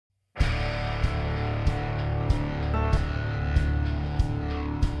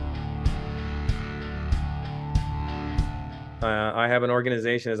I have an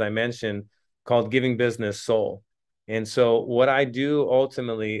organization, as I mentioned, called Giving Business Soul. And so what I do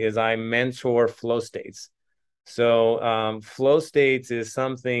ultimately is I mentor flow states. So flow states is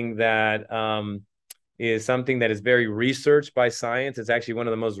something that is very researched by science. It's actually one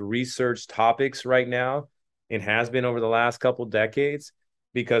of the most researched topics right now. It has been over the last couple decades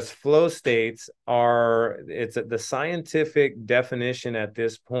because flow states the scientific definition at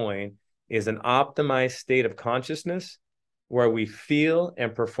this point is an optimized state of consciousness where we feel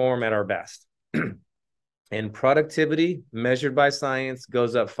and perform at our best. And productivity measured by science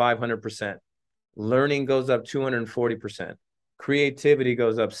goes up 500%. Learning goes up 240%. Creativity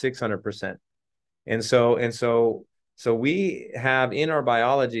goes up 600%. And so we have in our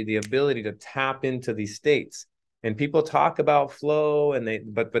biology the ability to tap into these states. And people talk about flow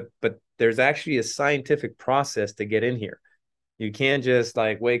but there's actually a scientific process to get in here. You can't just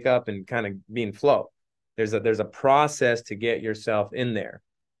like wake up and kind of be in flow. There's a process to get yourself in there.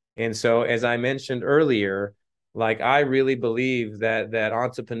 And so as I mentioned earlier, like I really believe that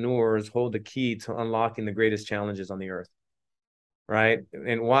entrepreneurs hold the key to unlocking the greatest challenges on the earth, right?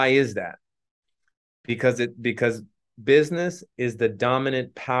 And why is that? Because business is the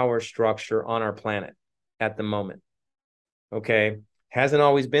dominant power structure on our planet at the moment. Okay? Hasn't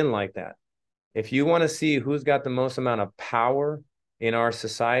always been like that. If you want to see who's got the most amount of power in our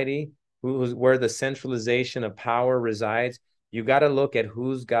society, where the centralization of power resides, you got to look at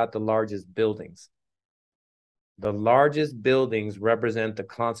who's got the largest buildings. The largest buildings represent the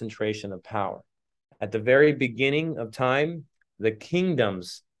concentration of power. At the very beginning of time, the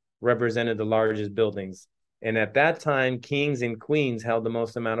kingdoms represented the largest buildings. And at that time, kings and queens held the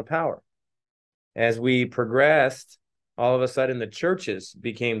most amount of power. As we progressed, all of a sudden the churches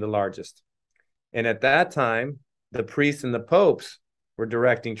became the largest. And at that time, the priests and the popes were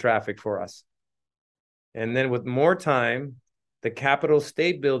directing traffic for us. And then with more time, the capital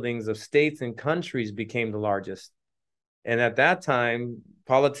state buildings of states and countries became the largest. And at that time,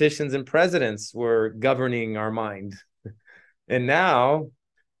 politicians and presidents were governing our mind. And now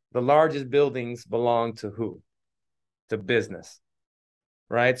the largest buildings belong to who? To business,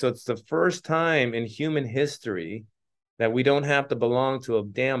 right? So it's the first time in human history that we don't have to belong to a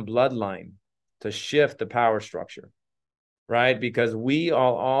damn bloodline to shift the power structure, right? Because we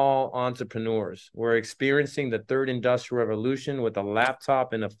are all entrepreneurs. We're experiencing the third industrial revolution with a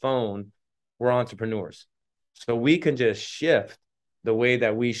laptop and a phone. We're entrepreneurs. So we can just shift the way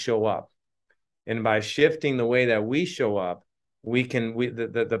that we show up. And by shifting the way that we show up,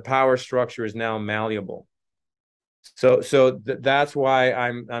 the power structure is now malleable. That's why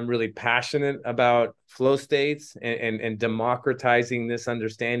I'm really passionate about flow states and democratizing this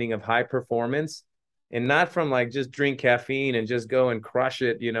understanding of high performance, and not from like just drink caffeine and just go and crush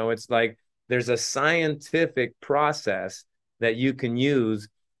it. It's like there's a scientific process that you can use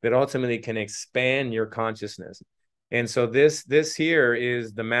that ultimately can expand your consciousness. And so this here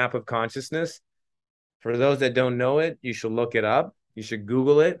is the map of consciousness. For those that don't know it, you should look it up. You should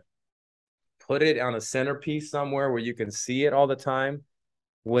Google it. Put it on a centerpiece somewhere where you can see it all the time.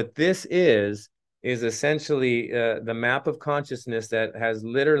 What this is essentially the map of consciousness that has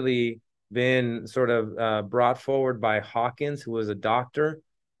literally been sort of brought forward by Hawkins, who was a doctor.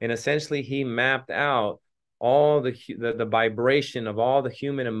 And essentially he mapped out all the vibration of all the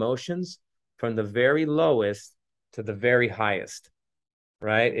human emotions from the very lowest to the very highest,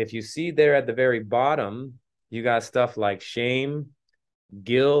 right? If you see there at the very bottom, you got stuff like shame,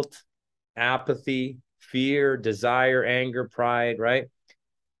 guilt, apathy, fear, desire, anger, pride, right?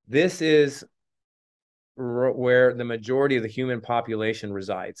 This is where the majority of the human population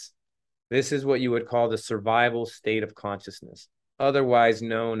resides. This is what you would call the survival state of consciousness, otherwise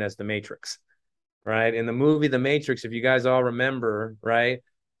known as the Matrix, right? In the movie The Matrix, if you guys all remember, right?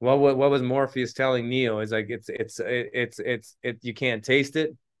 What was Morpheus telling Neo? Is like you can't taste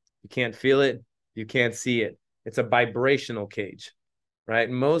it, you can't feel it, you can't see it. It's a vibrational cage, right?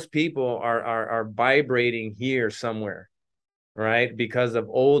 Most people are vibrating here somewhere, right? Because of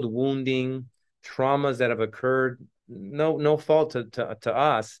old wounding, traumas that have occurred. No fault to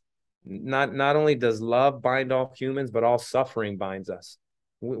us. Not only does love bind all humans, but all suffering binds us.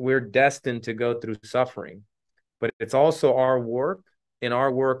 We're destined to go through suffering, but it's also our work and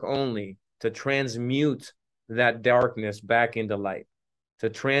our work only to transmute that darkness back into light, to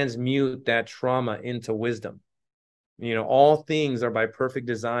transmute that trauma into wisdom. All things are by perfect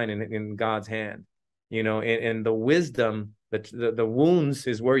design in God's hand, and the wisdom, the wounds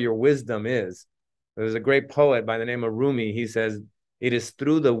is where your wisdom is. There's a great poet by the name of Rumi. He says, it is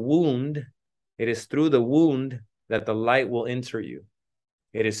through the wound that the light will enter you.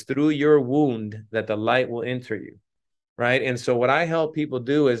 It is through your wound that the light will enter you, right? And so what I help people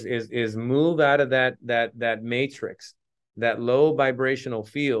do is move out of that matrix, that low vibrational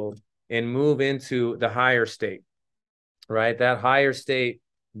field, and move into the higher state, right? That higher state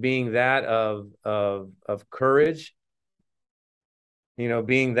being that of courage,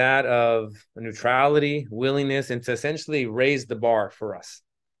 being that of neutrality, willingness, and to essentially raise the bar for us,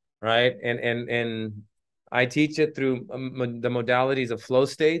 right? And I teach it through the modalities of flow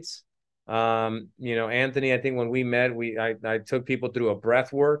states. Anthony, I think when we met, I took people through a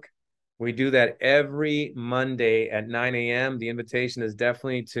breath work. We do that every Monday at 9 a.m. The invitation is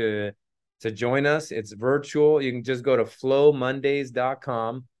definitely to join us. It's virtual. You can just go to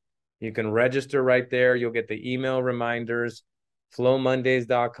flowmondays.com. You can register right there. You'll get the email reminders,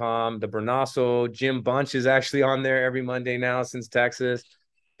 flowmondays.com. The Bernasso Jim Bunch is actually on there every Monday now since Texas.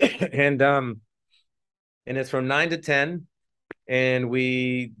 And it's from 9 to 10, and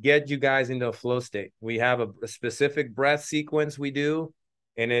we get you guys into a flow state. We have a specific breath sequence we do,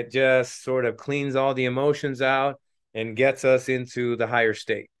 and it just sort of cleans all the emotions out and gets us into the higher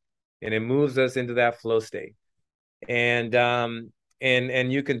state, and it moves us into that flow state. And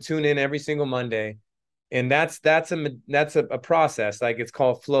you can tune in every single Monday, and that's a process. Like, it's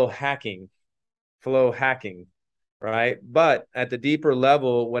called flow hacking, right? But at the deeper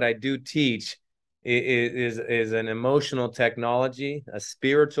level, what I do teach is an emotional technology, a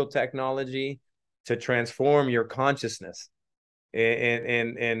spiritual technology to transform your consciousness.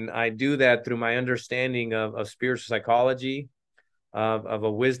 And I do that through my understanding of spiritual psychology, of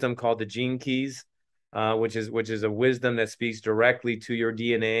a wisdom called the gene keys, which is a wisdom that speaks directly to your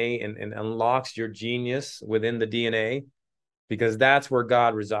DNA and unlocks your genius within the DNA, because that's where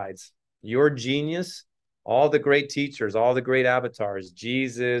God resides. Your genius, all the great teachers, all the great avatars,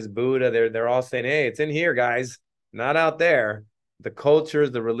 Jesus, Buddha, they're all saying, hey, it's in here, guys, not out there. The cultures,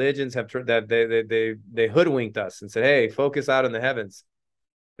 the religions have that they hoodwinked us and said, hey, focus out in the heavens.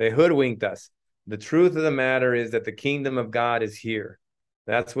 They hoodwinked us. The truth of the matter is that the kingdom of God is here.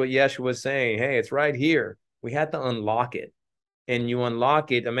 That's what Yeshua was saying. Hey, it's right here. We had to unlock it. And you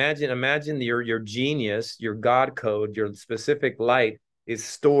unlock it. Imagine your genius, your God code, your specific light is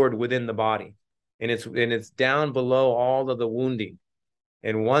stored within the body. And it's down below all of the wounding.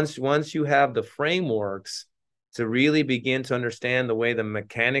 And once you have the frameworks to really begin to understand the way the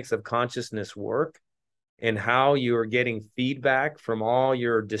mechanics of consciousness work and how you're getting feedback from all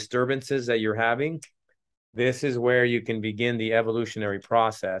your disturbances that you're having, this is where you can begin the evolutionary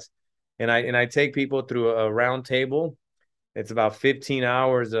process. And I take people through a round table. It's about 15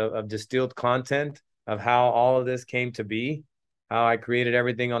 hours of distilled content of how all of this came to be, how I created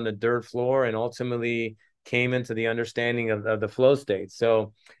everything on the dirt floor and ultimately came into the understanding of the flow state.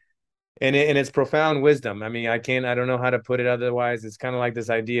 So, and it's profound wisdom. I mean, I don't know how to put it otherwise. It's kind of like this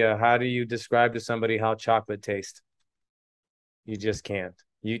idea. How do you describe to somebody how chocolate tastes? You just can't.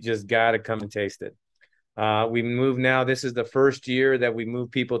 You just got to come and taste it. We move now. This is the first year that we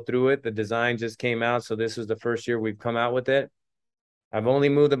move people through it. The design just came out. So this is the first year we've come out with it. I've only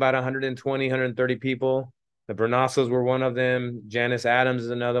moved about 120, 130 people. The Bernassos were one of them. Janice Adams is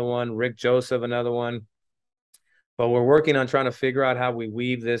another one. Rick Joseph, another one. But we're working on trying to figure out how we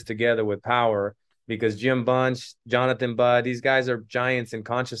weave this together with Powur, because Jim Bunch, Jonathan Budd, these guys are giants in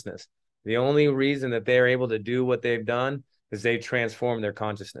consciousness. The only reason that they're able to do what they've done is they've transformed their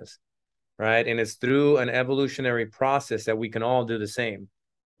consciousness, right? And it's through an evolutionary process that we can all do the same.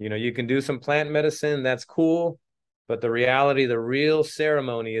 You can do some plant medicine, that's cool, but the reality, the real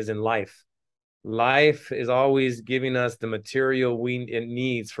ceremony is in life. Life is always giving us the material it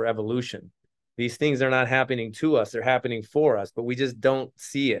needs for evolution. These things are not happening to us, they're happening for us, but we just don't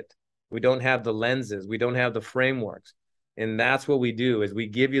see it. We don't have the lenses, we don't have the frameworks. And that's what we do, is we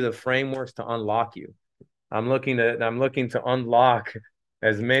give you the frameworks to unlock you. I'm looking to unlock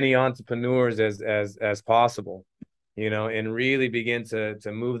as many entrepreneurs as possible, and really begin to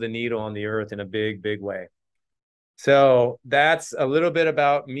move the needle on the earth in a big, big way. So that's a little bit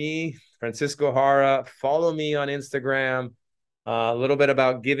about me, Francisco Jara. Follow me on Instagram. A little bit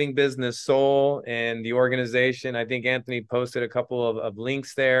about Giving Business Soul and the organization. I think Anthony posted a couple of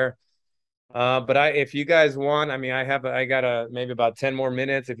links there. But if you guys want, I mean, I got maybe about 10 more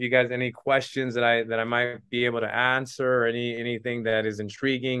minutes. If you guys any questions that I might be able to answer, or anything that is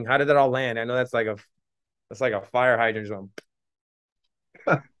intriguing. How did that all land? I know that's like a fire hydrant zone.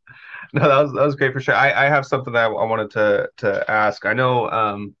 No, that was great for sure. I have something that I wanted to ask. I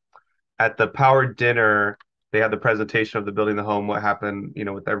know at the Powur dinner they had the presentation of the building the home, what happened,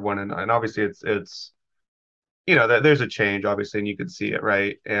 with everyone, and obviously it's there's a change obviously, and you can see it,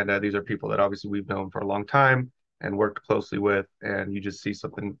 right? And these are people that obviously we've known for a long time and worked closely with, and you just see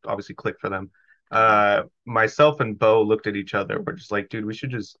something obviously click for them. Myself and Bo looked at each other. We're just like, dude, we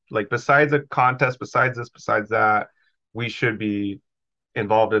should just like, besides a contest, besides this, besides that, we should be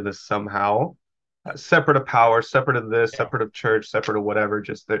involved in this somehow. Separate of power, separate of this, Yeah. separate of church, separate of whatever.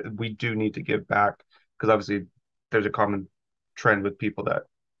 Just that we do need to give back because obviously there's a common trend with people that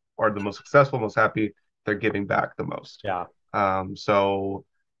are the most successful, most happy. They're giving back the most. Yeah. So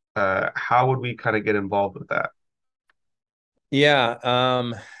how would we kind of get involved with that? Yeah.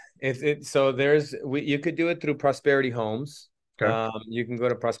 So you could do it through Prosperity Homes. Okay. You can go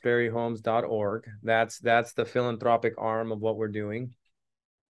to prosperityhomes.org. That's the philanthropic arm of what we're doing.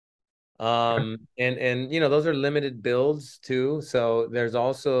 Okay. And those are limited builds too. So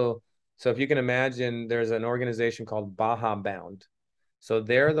if you can imagine, there's an organization called Baja Bound. So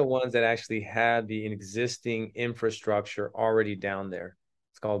they're the ones that actually had the existing infrastructure already down there.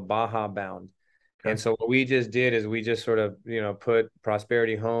 It's called Baja Bound. Okay. And so what we just did is we just sort of, put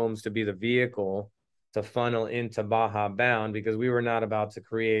Prosperity Homes to be the vehicle to funnel into Baja Bound, because we were not about to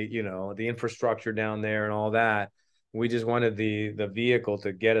create, the infrastructure down there and all that. We just wanted the vehicle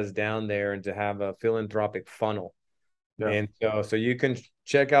to get us down there and to have a philanthropic funnel. Yeah. And so you can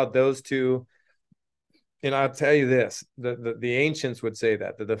check out those two. And I'll tell you this, the ancients would say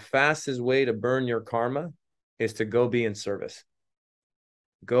that the fastest way to burn your karma is to go be in service.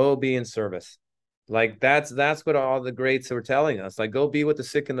 Go be in service. Like that's what all the greats were telling us. Like, go be with the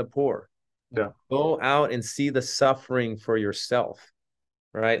sick and the poor. Yeah. Go out and see the suffering for yourself,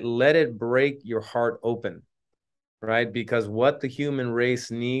 right? Let it break your heart open, right? Because what the human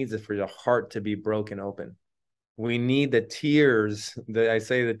race needs is for your heart to be broken open. We need the tears. I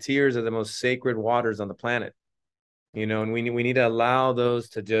say the tears are the most sacred waters on the planet, and we need to allow those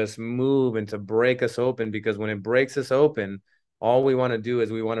to just move and to break us open, because when it breaks us open, all we want to do is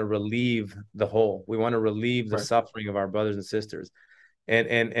we want to relieve the whole. We want to relieve the Right. suffering of our brothers and sisters.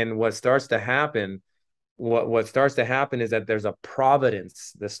 And what starts to happen, what starts to happen is that there's a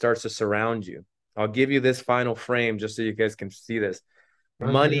providence that starts to surround you. I'll give you this final frame just so you guys can see this.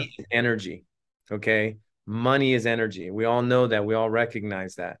 Yeah. Money is energy. Okay. Money is energy. We all know that. We all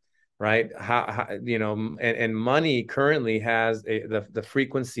recognize that, right? And money currently has the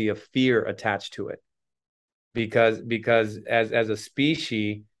frequency of fear attached to it, because as a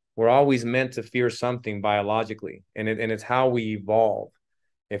species, we're always meant to fear something biologically, and it's how we evolve.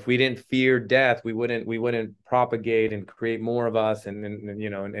 If we didn't fear death, we wouldn't propagate and create more of us,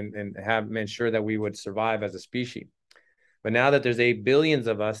 and have made sure that we would survive as a species. But now that there's 8 billions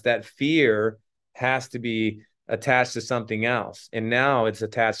of us, that fear has to be attached to something else. And now it's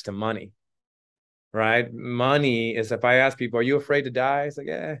attached to money, right? Money is, if I ask people, are you afraid to die? It's like,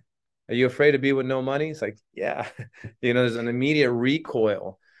 yeah. Are you afraid to be with no money? It's like, yeah. There's an immediate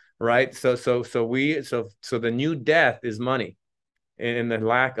recoil, right? So the new death is money, and the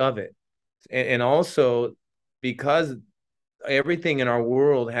lack of it. And also, because everything in our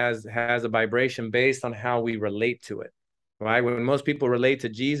world has a vibration based on how we relate to it, right? When most people relate to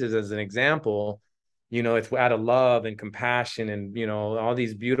Jesus as an example, it's out of love and compassion and all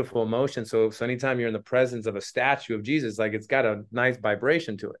these beautiful emotions. So anytime you're in the presence of a statue of Jesus, like, it's got a nice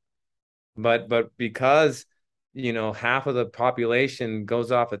vibration to it. But because half of the population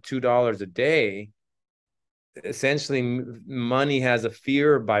goes off of $2 a day, essentially money has a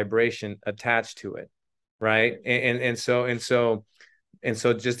fear vibration attached to it, right? And so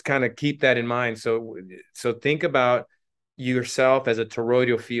just kind of keep that in mind. So think about yourself as a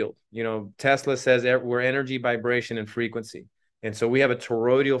toroidal field. Tesla says we're energy, vibration, and frequency. And so we have a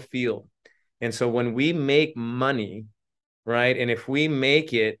toroidal field. And so when we make money, right, and if we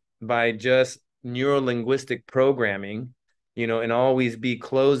make it by just neuro-linguistic programming, and always be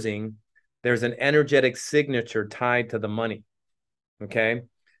closing, there's an energetic signature tied to the money. Okay.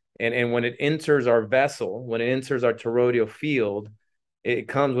 And when it enters our vessel, when it enters our toroidal field, it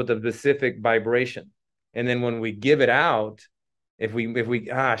comes with a specific vibration. And then when we give it out, if we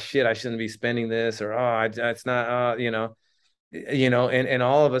shit, I shouldn't be spending this, or it's not and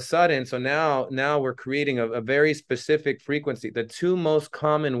all of a sudden, so now we're creating a very specific frequency. The two most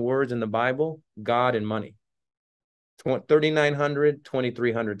common words in the Bible, God and money, 3,900,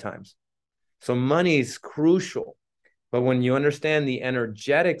 2,300 times. So money is crucial. But when you understand the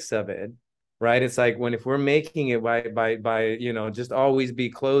energetics of it, right? It's like, if we're making it by just always be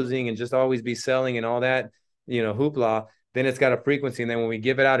closing and just always be selling and all that, hoopla, then it's got a frequency. And then when we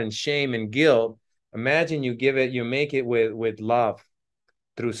give it out in shame and guilt, imagine you make it with love,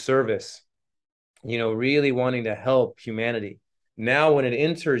 through service, really wanting to help humanity. Now when it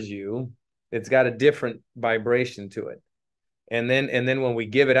enters you, it's got a different vibration to it. And then when we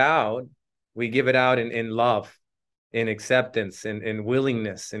give it out, we give it out in love, in acceptance, and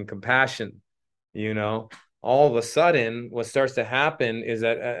willingness and compassion. you know. All of a sudden, what starts to happen is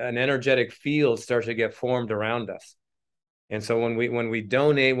that an energetic field starts to get formed around us. And so when we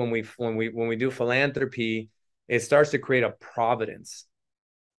donate, when we do philanthropy, it starts to create a providence.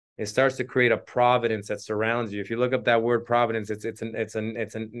 It starts to create a providence that surrounds you. If you look up that word providence, it's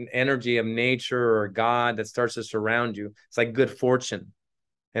an energy of nature or God that starts to surround you. It's like good fortune.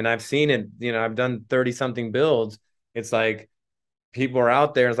 And I've seen it, I've done 30 something builds. It's like people are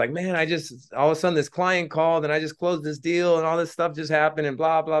out there. It's like, man, I just all of a sudden this client called and I just closed this deal and all this stuff just happened and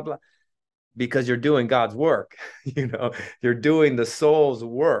blah, blah, blah. Because you're doing God's work, you're doing the soul's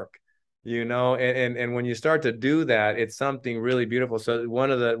work, and when you start to do that, it's something really beautiful. So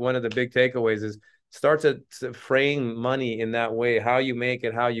one of the big takeaways is start to frame money in that way, how you make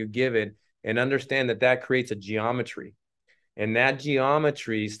it, how you give it, and understand that creates a geometry, and that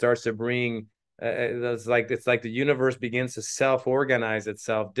geometry starts to bring it's like the universe begins to self-organize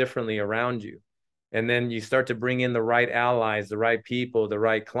itself differently around you, and then you start to bring in the right allies, the right people, the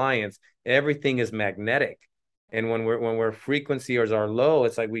right clients. Everything is magnetic, and when we're frequencies are low,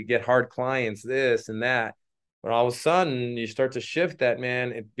 it's like we get hard clients, this and that, but all of a sudden you start to shift that,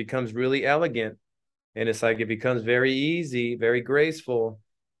 man. It becomes really elegant, and it's like it becomes very easy, very graceful,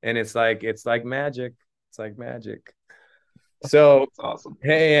 and it's like magic. It's like magic. So, That's awesome.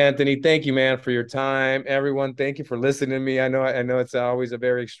 hey, Anthony, thank you, man, for your time. Everyone, thank you for listening to me. I know it's always a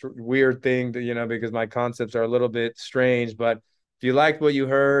very weird thing because my concepts are a little bit strange, but if you liked what you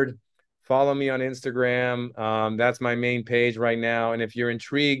heard, follow me on Instagram. That's my main page right now. And if you're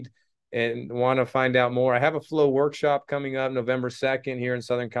intrigued and want to find out more, I have a flow workshop coming up November 2nd here in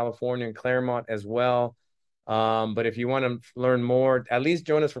Southern California in Claremont as well. But if you want to learn more, at least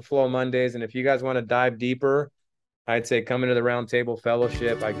join us for Flow Mondays. And if you guys want to dive deeper, I'd say come into the Round Table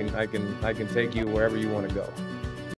Fellowship. I can take you wherever you want to go.